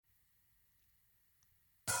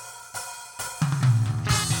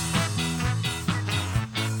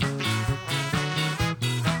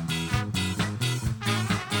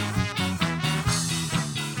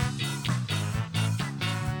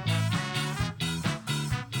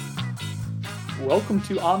Welcome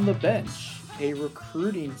to On the Bench, a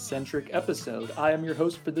recruiting-centric episode. I am your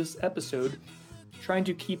host for this episode, trying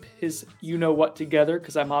to keep his you-know-what together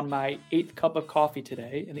because I'm on my 8th cup of coffee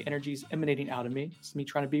today, and the energy is emanating out of me. It's me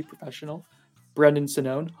trying to be professional. Brendan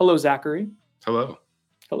Sinone. Hello, Zachary. Hello.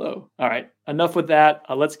 Hello. All right, enough with that.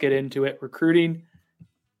 Let's get into it.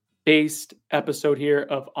 Recruiting-based episode here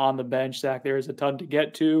of On the Bench. Zach, there is a ton to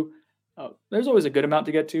get to. There's always a good amount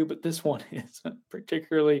to get to, but this one is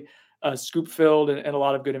particularly scoop-filled and a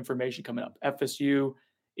lot of good information coming up. FSU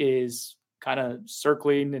is kind of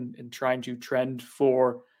circling and trying to trend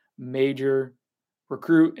for major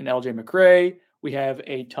recruit in LJ McCray. We have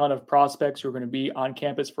a ton of prospects who are going to be on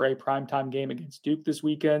campus for a primetime game against Duke this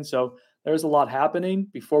weekend. So there's a lot happening.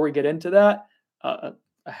 Before we get into that, a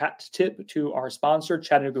hat tip to our sponsor,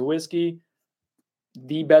 Chattanooga Whiskey,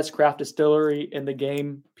 the best craft distillery in the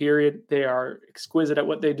game, period. They are exquisite at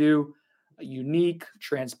what they do, unique,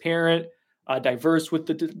 transparent, diverse with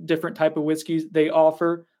the different type of whiskeys they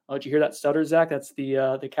offer. Did you hear that stutter, Zach? That's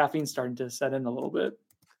the caffeine starting to set in a little bit.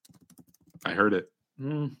 I heard it.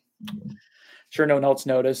 Sure, no one else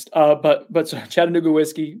noticed. But so Chattanooga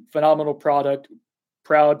Whiskey, phenomenal product.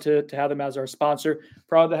 Proud to have them as our sponsor.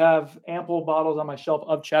 Proud to have ample bottles on my shelf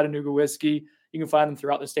of Chattanooga Whiskey. You can find them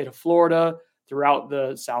throughout the state of Florida, throughout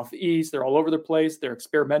the Southeast. They're all over the place. Their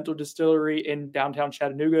experimental distillery in Midtown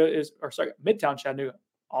Chattanooga.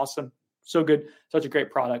 Awesome. So good. Such a great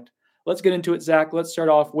product. Let's get into it, Zach. Let's start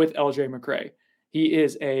off with LJ McCray. He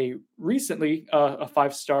is recently a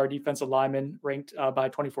 5-star defensive lineman ranked by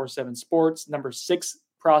 24/7 Sports, number 6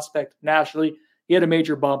 prospect nationally. He had a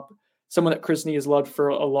major bump. Someone that Chris Nee has loved for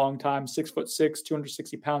a long time, 6'6",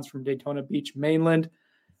 260 pounds from Daytona Beach, mainland.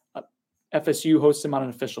 FSU hosted him on an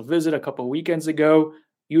official visit a couple of weekends ago.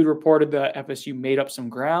 You had reported that FSU made up some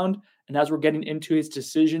ground. And as we're getting into his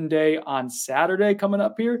decision day on Saturday coming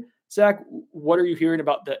up here, Zach, what are you hearing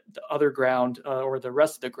about the other ground or the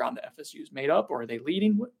rest of the ground that FSU's made up? Or are they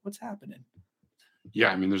leading? What's happening?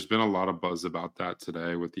 Yeah, I mean, there's been a lot of buzz about that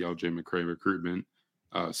today with the LJ McCray recruitment.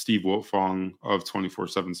 Steve Wiltfong of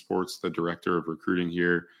 24/7 Sports, the director of recruiting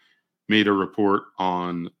here, made a report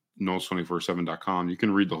on Knowles247.com. You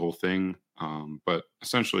can read the whole thing, but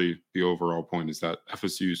essentially the overall point is that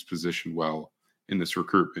FSU is positioned well in this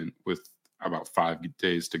recruitment with about 5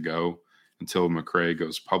 days to go until McCray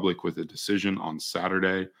goes public with a decision on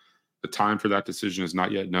Saturday. The time for that decision is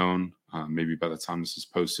not yet known. Maybe by the time this is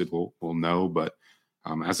posted, we'll know, but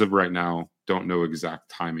as of right now, don't know exact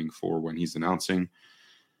timing for when he's announcing.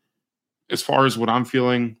 As far as what I'm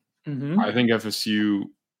feeling, I think FSU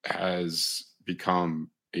has become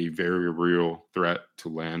a very real threat to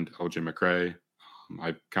land LJ McCray.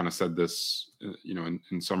 I kind of said this,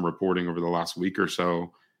 in some reporting over the last week or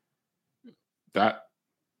so, that,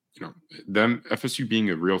 them FSU being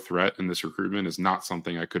a real threat in this recruitment is not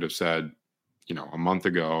something I could have said, a month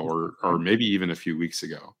ago or maybe even a few weeks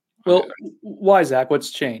ago. Well, why, Zach?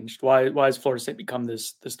 What's changed? Why has Florida State become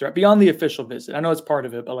this threat beyond the official visit? I know it's part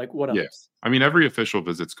of it, but what else? Yes. I mean, every official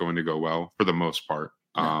visit's going to go well for the most part.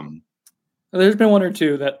 Yeah. There's been one or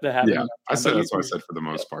two that haven't. Yeah, that's what I said for the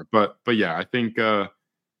most part. But yeah, I think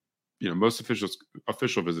most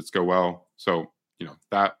official visits go well. So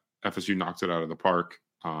that FSU knocked it out of the park.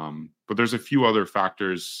 But there's a few other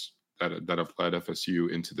factors that have led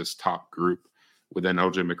FSU into this top group within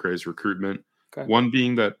LJ McCray's recruitment. Okay. One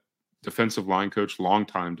being that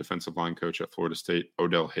longtime defensive line coach at Florida State,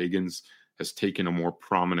 Odell Hagens, has taken a more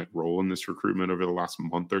prominent role in this recruitment over the last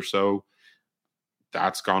month or so.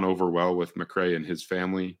 That's gone over well with McCray and his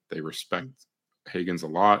family. They respect Hagens a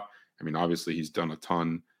lot. I mean, obviously, he's done a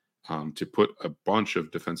ton to put a bunch of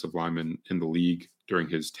defensive linemen in the league during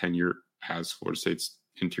his tenure as Florida State's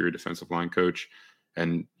interior defensive line coach.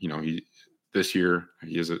 And, this year,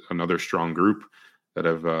 he is another strong group that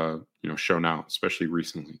have, shown out, especially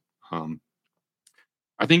recently.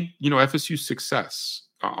 I think, FSU's success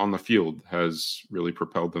on the field has really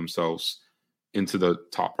propelled themselves into the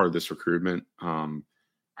top part of this recruitment. I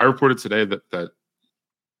reported today that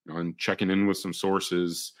in checking in with some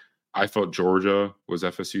sources, I felt Georgia was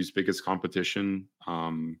FSU's biggest competition,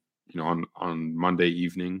 on Monday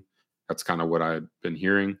evening. That's kind of what I've been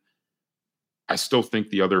hearing. I still think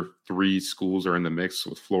the other 3 schools are in the mix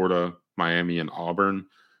with Florida, Miami, and Auburn.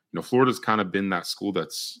 Florida's kind of been that school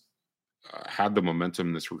that's had the momentum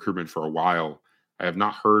in this recruitment for a while. I have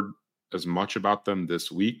not heard as much about them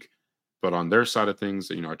this week, but on their side of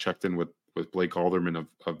things, I checked in with Blake Alderman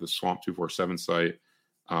of the Swamp 247 site,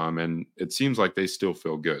 and it seems like they still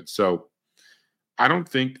feel good. So I don't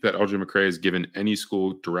think that LJ McCray has given any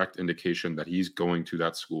school direct indication that he's going to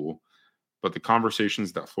that school, but the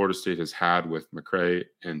conversations that Florida State has had with McCray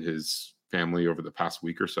and his family over the past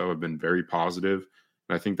week or so have been very positive.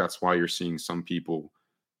 And I think that's why you're seeing some people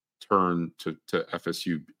turn to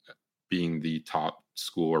FSU being the top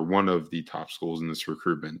school or one of the top schools in this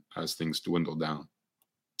recruitment as things dwindle down.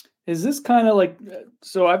 Is this kind of like,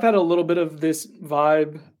 so I've had a little bit of this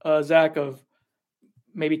vibe, Zach, of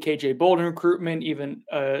maybe KJ Bolden recruitment, even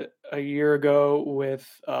a year ago with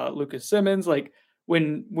Lucas Simmons. Like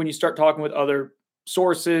when you start talking with other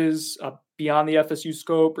sources beyond the FSU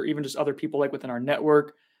scope, or even just other people like within our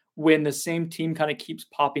network, when the same team kind of keeps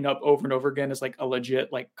popping up over and over again as like a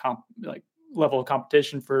legit like level of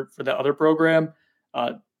competition for the other program,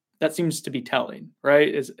 that seems to be telling,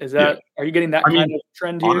 right? Is that Are you getting that kind of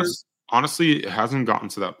trend here? Honestly, it hasn't gotten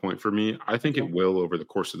to that point for me. I think it will over the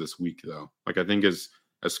course of this week, though. Like I think as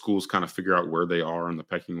schools kind of figure out where they are in the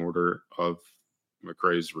pecking order of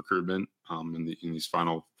McCray's recruitment in these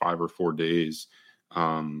final 5 or 4 days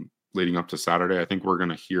leading up to Saturday, I think we're going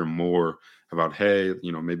to hear more about, hey,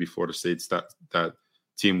 maybe Florida State's that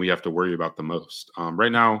team we have to worry about the most.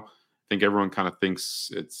 Right now, I think everyone kind of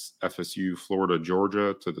thinks it's FSU, Florida,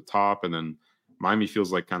 Georgia to the top, and then Miami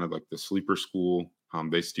feels like kind of like the sleeper school.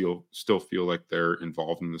 They still feel like they're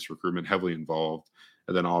involved in this recruitment, heavily involved,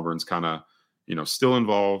 and then Auburn's kind of still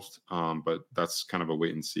involved, but that's kind of a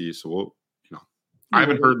wait and see. So we'll, I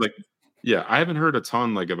haven't heard a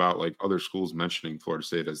ton like about like other schools mentioning Florida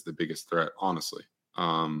State as the biggest threat, honestly.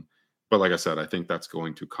 But like I said, I think that's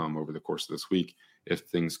going to come over the course of this week if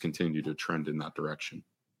things continue to trend in that direction.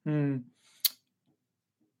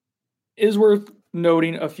 Is worth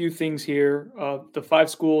noting a few things here. The 5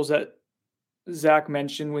 schools that Zach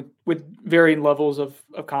mentioned with varying levels of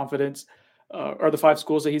confidence are the 5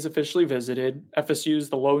 schools that he's officially visited. FSU is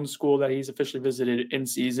the lone school that he's officially visited in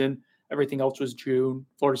season. Everything else was June.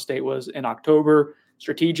 Florida State was in October.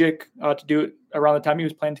 Strategic to do it around the time he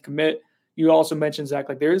was planning to commit. You also mentioned, Zach,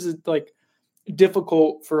 like there is like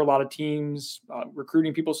difficult for a lot of teams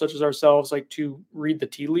recruiting people such as ourselves, like to read the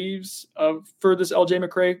tea leaves for this LJ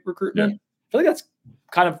McCray recruitment. Yeah. I feel like that's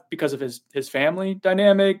kind of because of his family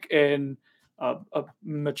dynamic and a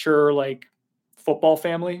mature like football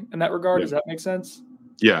family in that regard. Yeah. Does that make sense?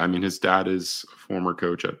 Yeah, I mean, his dad is a former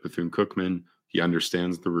coach at Bethune-Cookman. He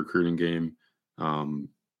understands the recruiting game.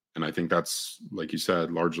 And I think that's, like you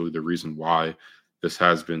said, largely the reason why this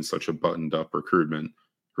has been such a buttoned up recruitment.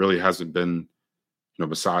 Really hasn't been,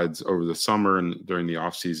 besides over the summer and during the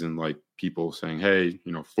offseason, like people saying, hey,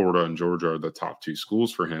 Florida and Georgia are the top 2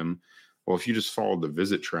 schools for him. Well, if you just follow the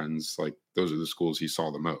visit trends, like those are the schools he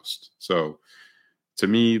saw the most. So to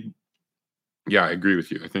me, yeah, I agree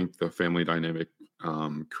with you. I think the family dynamic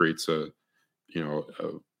creates a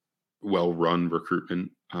well-run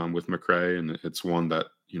recruitment with McCray, and it's one that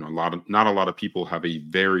not a lot of people have a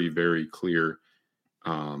very, very clear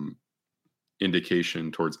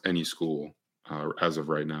indication towards any school as of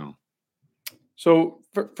right now. So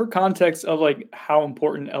for context of like how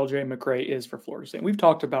important LJ McCray is for Florida State, we've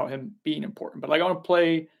talked about him being important, but like I want to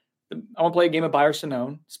play a game of Buyer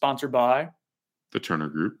Sonone, sponsored by the Turner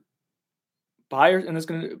Group. Buyers, and it's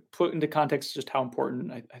going to put into context just how important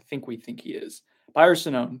I think we think he is. Buyer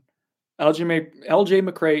Sonone, LJ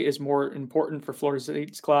McCray is more important for Florida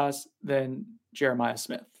State's class than Jeremiah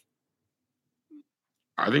Smith.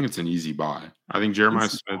 I think it's an easy buy. I think Jeremiah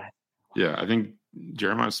Smith. Yeah, I think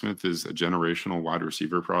Jeremiah Smith is a generational wide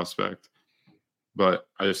receiver prospect. But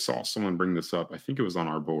I just saw someone bring this up. I think it was on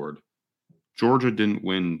our board. Georgia didn't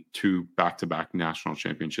win 2 back-to-back national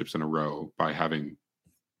championships in a row by having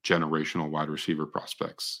generational wide receiver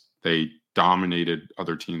prospects. They dominated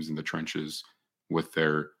other teams in the trenches with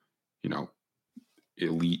their,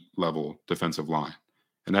 elite level defensive line.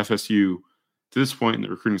 And FSU, to this point in the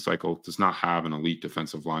recruiting cycle, does not have an elite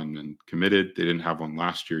defensive lineman committed. They didn't have one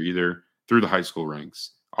last year either through the high school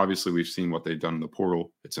ranks. Obviously, we've seen what they've done in the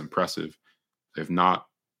portal. It's impressive. They've not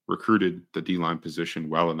recruited the D-line position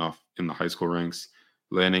well enough in the high school ranks.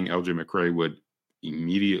 Landing LJ McCray would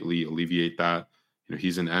immediately alleviate that.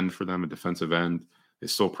 He's an end for them, a defensive end. They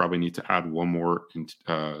still probably need to add one more,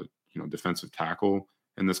 defensive tackle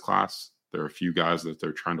in this class. There are a few guys that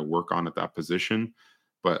they're trying to work on at that position.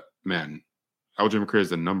 But, man, LJ McCray is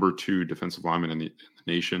the number 2 defensive lineman in the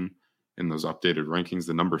nation in those updated rankings,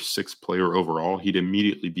 the number 6 player overall. He'd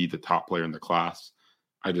immediately be the top player in the class.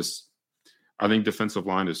 I think defensive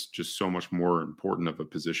line is just so much more important of a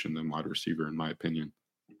position than wide receiver, in my opinion.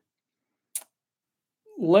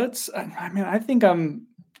 I think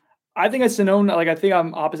I Sonone, like I think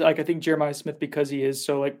I'm opposite. Like I think Jeremiah Smith, because he is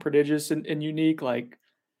so like prodigious and unique, like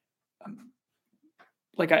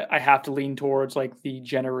I have to lean towards like the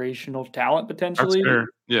generational talent potentially. That's fair.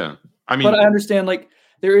 Yeah. But I understand like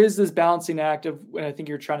there is this balancing act of when I think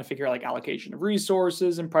you're trying to figure out like allocation of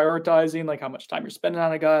resources and prioritizing like how much time you're spending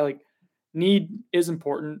on a guy. Like need is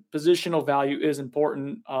important, positional value is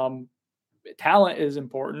important, talent is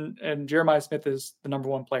important, and Jeremiah Smith is the number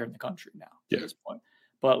one player in the country now at this point.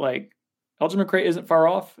 But like LJ McCray isn't far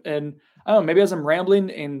off, and I don't know, maybe as I'm rambling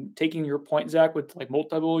and taking your point, Zach, with like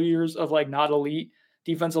multiple years of like not elite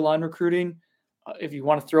defensive line recruiting. If you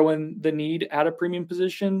want to throw in the need at a premium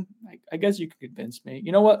position, I guess you could convince me.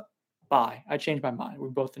 You know what? Bye. I changed my mind. We're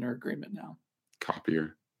both in our agreement now.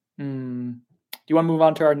 Copier. Do you want to move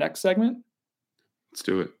on to our next segment? Let's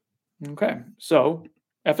do it. Okay. So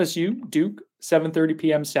FSU, Duke, 7:30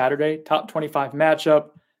 p.m. Saturday, top 25 matchup.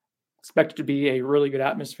 Expected to be a really good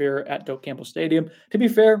atmosphere at Doak Campbell Stadium. To be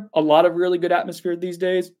fair, a lot of really good atmosphere these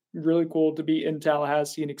days. Really cool to be in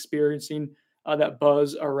Tallahassee and experiencing that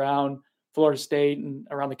buzz around Florida State and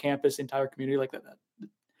around the campus, entire community like that.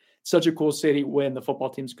 Such a cool city when the football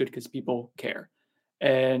team's good because people care.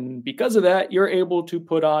 And because of that, you're able to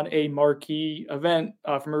put on a marquee event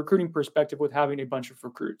from a recruiting perspective with having a bunch of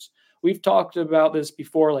recruits. We've talked about this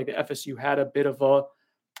before, like the FSU had a bit of a,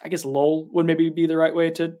 I guess lull would maybe be the right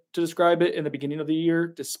way to describe it in the beginning of the year,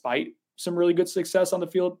 despite some really good success on the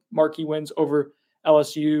field. Marquee wins over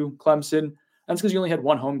LSU, Clemson. That's because you only had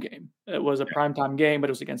one home game. It was a primetime game, but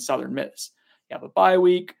it was against Southern Miss. You have a bye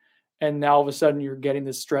week, and now all of a sudden you're getting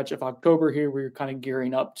this stretch of October here where you're kind of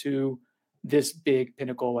gearing up to this big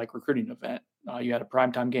pinnacle like recruiting event. You had a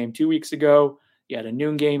primetime game 2 weeks ago. You had a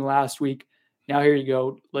noon game last week. Now here you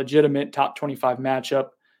go, legitimate top 25 matchup.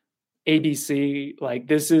 ABC, like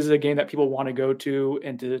this is a game that people want to go to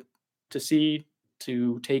and to see,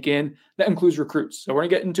 to take in. That includes recruits. So we're going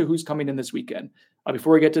to get into who's coming in this weekend.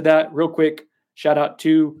 Before we get to that, real quick, shout out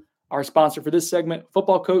to our sponsor for this segment,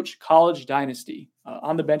 Football Coach College Dynasty.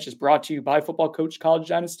 On the Bench is brought to you by Football Coach College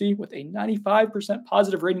Dynasty with a 95%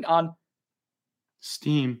 positive rating on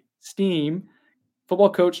Steam.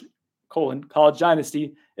 Football Coach College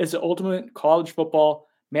Dynasty is the ultimate college football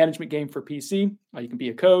management game for PC. You can be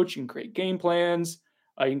a coach, you can create game plans,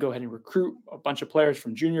 you can go ahead and recruit a bunch of players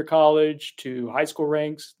from junior college to high school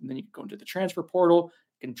ranks, and then you can go into the transfer portal,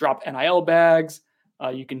 you can drop NIL bags,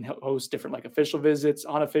 you can host different like official visits,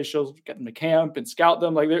 unofficials, get them to camp and scout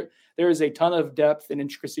them. Like there is a ton of depth and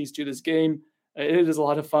intricacies to this game. It is a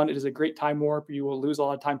lot of fun. It is a great time warp. You will lose a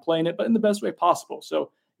lot of time playing it, but in the best way possible.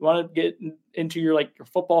 So you want to get into your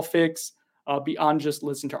football fix beyond just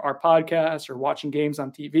listening to our podcast or watching games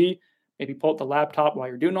on TV. Maybe pull up the laptop while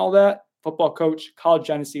you're doing all that. Football Coach College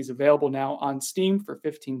Dynasty is available now on Steam for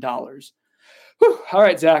 $15. Whew. All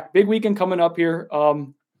right, Zach, big weekend coming up here.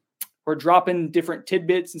 We're dropping different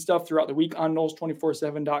tidbits and stuff throughout the week on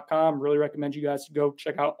Noles247.com. Really recommend you guys to go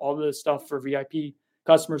check out all the stuff for VIP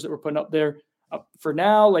customers that we're putting up there. For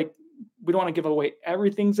now, we don't want to give away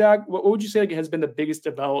everything, Zach. What would you say has been the biggest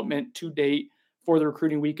development to date for the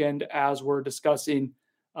recruiting weekend as we're discussing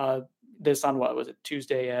this on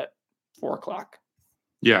Tuesday at 4:00?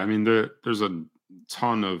 Yeah, I mean, there's a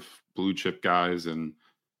ton of blue chip guys in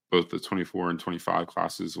both the 24 and 25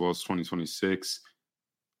 classes, as well as 2026.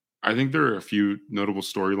 I think there are a few notable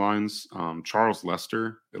storylines. Charles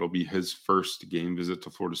Lester, it'll be his first game visit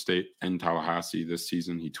to Florida State and Tallahassee this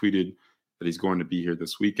season. He tweeted that he's going to be here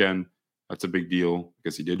this weekend. That's a big deal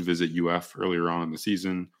because he did visit UF earlier on in the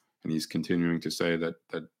season, and he's continuing to say that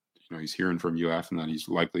he's hearing from UF and that he's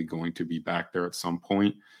likely going to be back there at some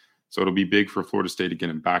point. So it'll be big for Florida State to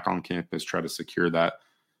get him back on campus, try to secure that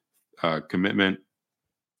commitment.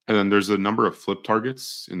 And then there's a number of flip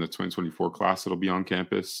targets in the 2024 class that'll be on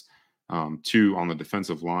campus. 2 on the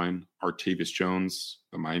defensive line, Artavius Jones,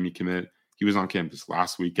 the Miami commit. He was on campus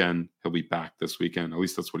last weekend. He'll be back this weekend. At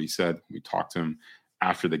least that's what he said. We talked to him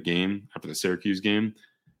after the Syracuse game.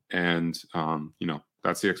 And,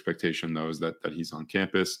 that's the expectation, though, is that he's on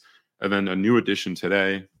campus. And then a new addition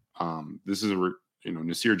today, this is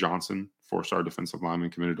Nasir Johnson, 4-star defensive lineman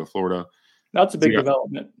committed to Florida. That's a big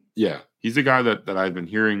development. Yeah. He's a guy that I've been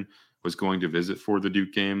hearing was going to visit for the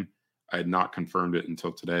Duke game. I had not confirmed it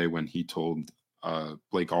until today when he told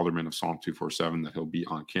Blake Alderman of Psalm 247 that he'll be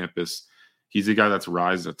on campus. He's a guy that's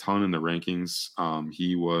rised a ton in the rankings.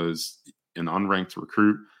 He was an unranked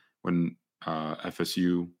recruit when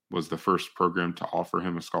FSU was the first program to offer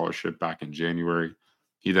him a scholarship back in January.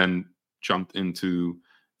 He then jumped into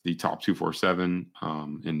the top 247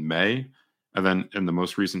 in May. And then in the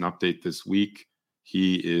most recent update this week,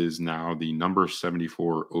 he is now the number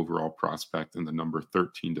 74 overall prospect and the number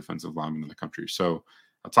 13 defensive lineman in the country. So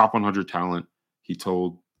a top 100 talent. He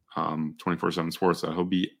told 24/7 Sports that he'll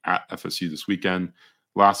be at FSU this weekend.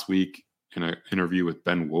 Last week, in an interview with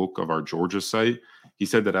Ben Wolk of our Georgia site, he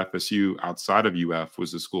said that FSU outside of UF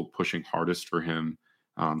was the school pushing hardest for him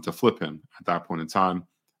to flip him at that point in time.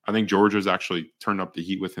 I think Georgia's actually turned up the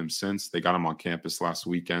heat with him since. They got him on campus last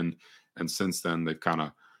weekend, and since then they've kind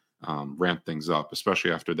of ramped things up,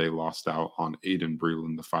 especially after they lost out on Aiden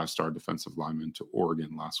Breland, the 5-star defensive lineman, to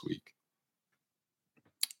Oregon last week.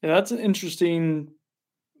 Yeah, that's an interesting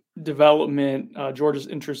development. Georgia's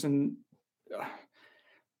interest in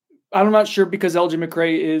I'm not sure because LJ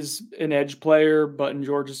McCray is an edge player, but in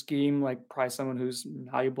Georgia's scheme, like probably someone who's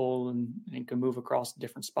valuable and can move across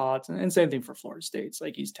different spots. And same thing for Florida State. It's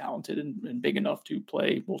like he's talented and big enough to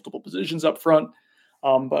play multiple positions up front.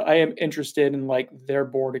 But I am interested in like their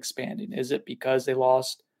board expanding. Is it because they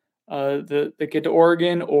lost the kid to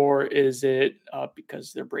Oregon, or is it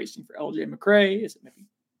because they're bracing for LJ McCray? Is it maybe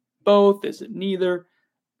both? Is it neither?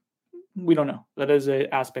 We don't know. That is an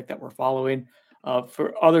aspect that we're following.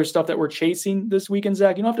 For other stuff that we're chasing this weekend,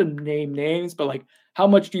 Zach, you don't have to name names, but like, how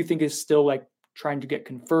much do you think is still like trying to get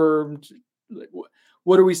confirmed? Like,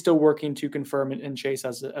 what are we still working to confirm and chase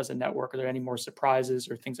as a network? Are there any more surprises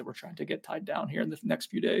or things that we're trying to get tied down here in the next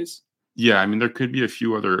few days? Yeah, I mean, there could be a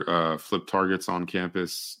few other flip targets on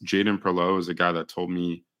campus. Jaden Perlow is a guy that told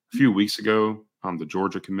me a few weeks ago, the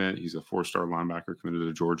Georgia commit. He's a 4-star linebacker committed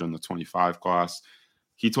to Georgia in the 25 class.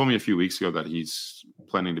 He told me a few weeks ago that he's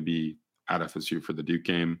planning to be at FSU for the Duke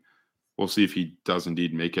game. We'll see if he does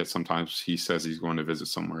indeed make it. Sometimes he says he's going to visit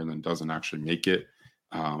somewhere and then doesn't actually make it.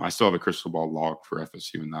 I still have a crystal ball locked for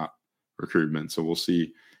FSU in that recruitment. So we'll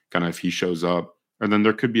see kind of if he shows up. And then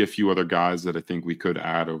there could be a few other guys that I think we could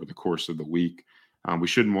add over the course of the week. We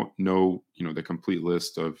should know, the complete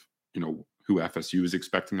list of, who FSU is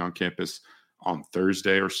expecting on campus on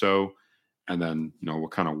Thursday or so. And then, we'll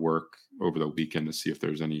kind of work over the weekend to see if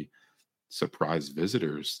there's any surprise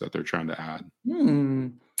visitors that they're trying to add.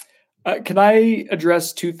 Can I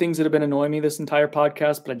address two things that have been annoying me this entire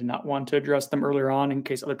podcast, but I did not want to address them earlier on in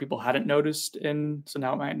case other people hadn't noticed, and so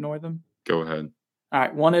now it might annoy them? Go ahead. All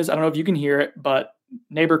right. One is, I don't know if you can hear it, but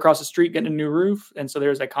neighbor across the street getting a new roof, and so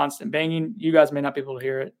there's a constant banging. You guys may not be able to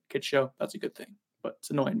hear it. Kid show. That's a good thing, but it's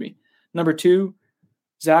annoying me. Number two,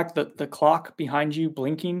 Zach, the clock behind you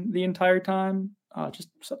blinking the entire time. Just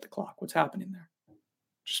set the clock. What's happening there?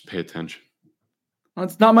 Just pay attention. Well,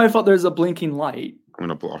 it's not my fault there's a blinking light. I'm going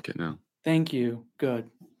to block it now. Thank you. Good.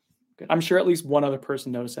 I'm sure at least one other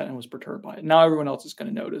person noticed that and was perturbed by it. Now everyone else is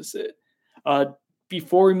going to notice it.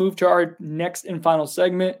 Before we move to our next and final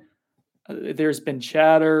segment, there's been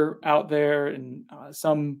chatter out there and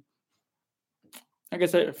some, I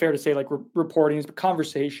guess fair to say, like reporting, but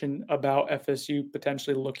conversation about FSU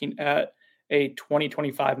potentially looking at a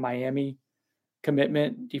 2025 Miami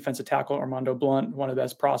commitment. Defensive tackle Armando Blunt, one of the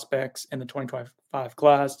best prospects in the 2025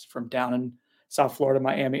 class from down in South Florida,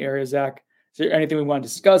 Miami area. Zach, is there anything we want to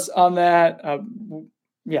discuss on that?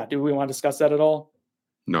 Do we want to discuss that at all?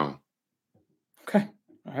 No. Okay.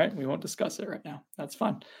 All right. We won't discuss it right now. That's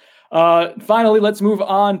fine. Finally, let's move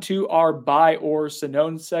on to our Buy or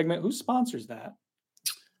Sonone segment. Who sponsors that?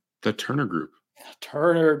 The Turner Group.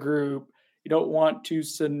 Turner Group. You don't want to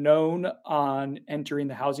Sonone on entering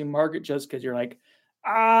the housing market just because you're like,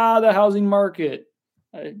 the housing market.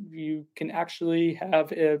 You can actually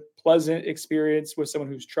have a pleasant experience with someone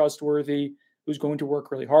who's trustworthy, who's going to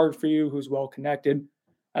work really hard for you, who's well-connected.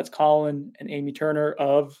 That's Colin and Amy Turner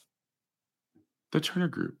of the Turner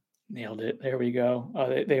Group. Nailed it. There we go.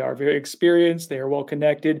 They are very experienced. They are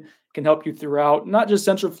well-connected, can help you throughout, not just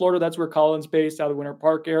Central Florida. That's where Colin's based, out of the Winter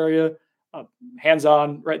Park area.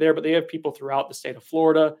 Hands-on right there, but they have people throughout the state of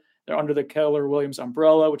Florida. They're under the Keller Williams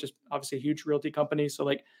umbrella, which is obviously a huge realty company. So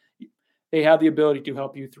like they have the ability to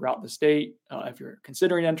help you throughout the state. If you're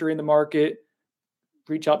considering entering the market,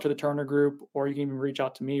 reach out to the Turner Group, or you can even reach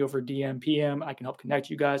out to me over DM, PM. I can help connect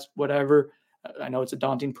you guys, whatever. I know it's a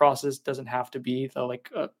daunting process. Doesn't have to be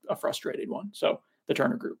a frustrated one. So the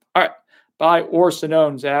Turner Group. All right. Buy or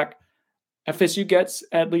Sonone, Zach. FSU gets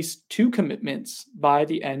at least 2 commitments by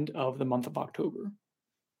the end of the month of October.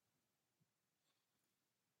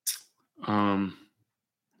 Can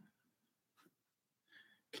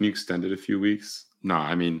you extend it a few weeks? No,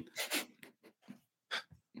 I mean,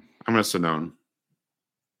 I'm going to Sonone.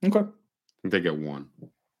 Okay. I think they get 1.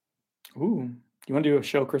 Ooh. You want to do a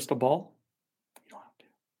show crystal ball? You don't have to.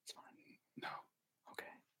 It's fine. No. Okay.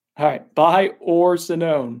 All right. Buy or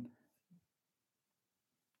Sonone.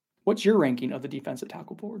 What's your ranking of the defensive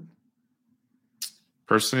tackle board?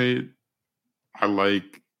 Personally, I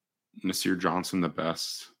like Nasir Johnson the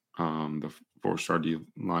best, the 4-star D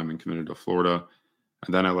lineman committed to Florida.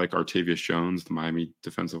 And then I like Artavius Jones, the Miami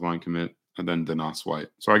defensive line commit, and then Denos White.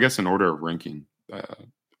 So I guess in order of ranking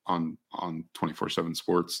on 24/7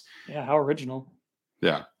 Sports. Yeah, how original.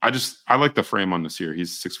 Yeah. I like the frame on Nasir.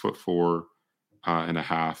 He's 6'4" and a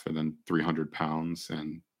half, and then 300 pounds.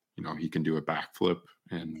 And, he can do a backflip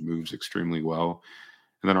and moves extremely well.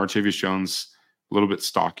 And then Archavius Jones, a little bit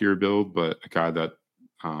stockier build, but a guy that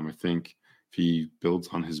I think if he builds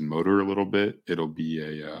on his motor a little bit, it'll be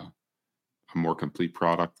a more complete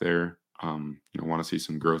product there. Want to see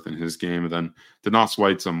some growth in his game. And then Denos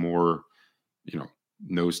White's a more,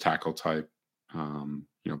 nose tackle type,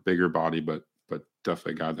 bigger body, but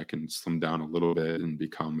definitely a guy that can slim down a little bit and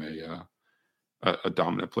become a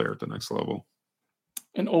dominant player at the next level.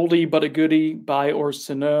 An oldie but a goodie, buy or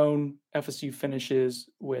Sonone. FSU finishes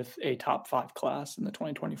with a top 5 class in the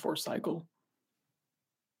 2024 cycle.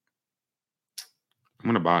 I'm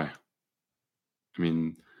going to buy. I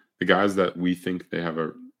mean, the guys that we think they have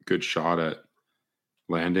a good shot at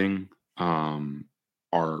landing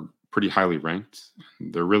are pretty highly ranked.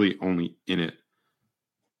 They're really only in it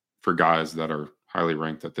for guys that are highly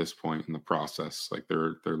ranked at this point in the process. Like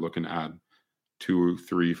they're looking to add 2,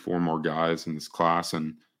 3, 4 more guys in this class,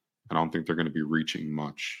 and I don't think they're going to be reaching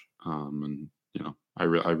much. I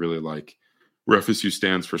really like where FSU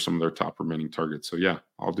stands for some of their top remaining targets. So yeah,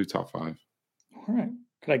 I'll do top 5. All right.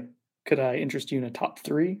 Could I interest you in a top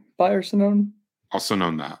 3 buy or Sonone? I'll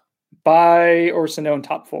Sonone that. Buy or Sonone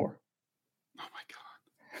top 4. Oh my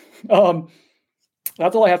God.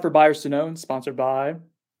 That's all I have for buy or Sonone, sponsored by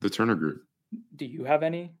the Turner Group. Do you have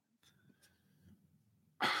any?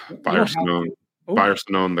 Buy or Sonone. Buy or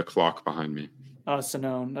Sonone, the clock behind me.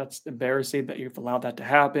 Sonone, that's embarrassing that you've allowed that to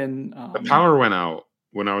happen. The power went out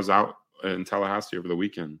when I was out in Tallahassee over the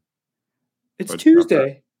weekend. It's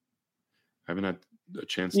Tuesday. I haven't had a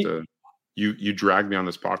chance to. You dragged me on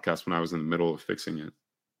this podcast when I was in the middle of fixing it.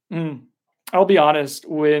 I'll be honest.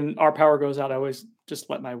 When our power goes out, I always just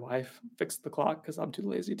let my wife fix the clock because I'm too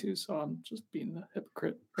lazy to. So I'm just being the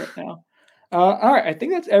hypocrite right now. All right. I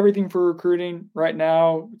think that's everything for recruiting right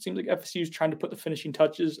now. It seems like FSU is trying to put the finishing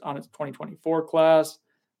touches on its 2024 class.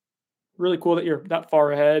 Really cool that you're that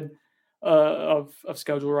far ahead of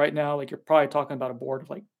schedule right now. Like you're probably talking about a board of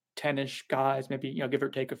like 10-ish guys, maybe, give or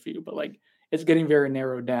take a few, but like it's getting very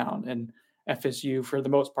narrowed down. And FSU, for the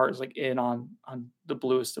most part, is like in on the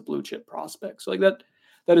bluest of blue chip prospects. So like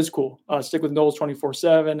that is cool. Stick with Knowles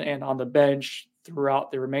 24/7 and on the bench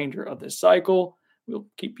throughout the remainder of this cycle. We'll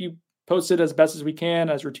keep you posted as best as we can,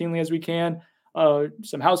 as routinely as we can.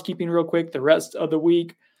 Some housekeeping real quick. The rest of the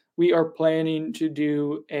week, we are planning to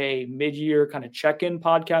do a mid-year kind of check-in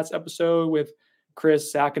podcast episode with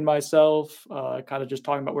Chris, Zach, and myself, kind of just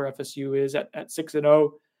talking about where FSU is at 6-0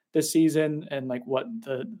 this season and like what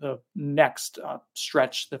the next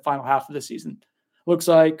stretch, the final half of the season looks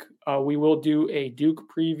like. We will do a Duke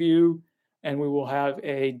preview and we will have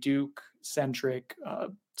a Duke-centric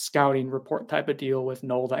scouting report type of deal with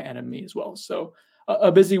Nolda and me as well. So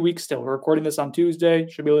a busy week still. We're recording this on Tuesday.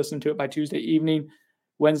 Should be listening to it by Tuesday evening.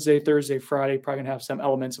 Wednesday, Thursday, Friday, probably going to have some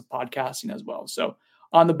elements of podcasting as well. So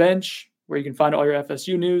on the bench, where you can find all your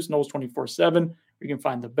FSU news, Knowles 24/7. You can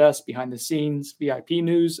find the best behind-the-scenes VIP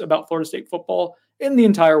news about Florida State football in the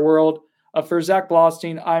entire world. For Zach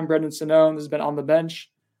Blostein, I'm Brendan Sonone. This has been On the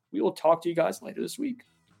Bench. We will talk to you guys later this week.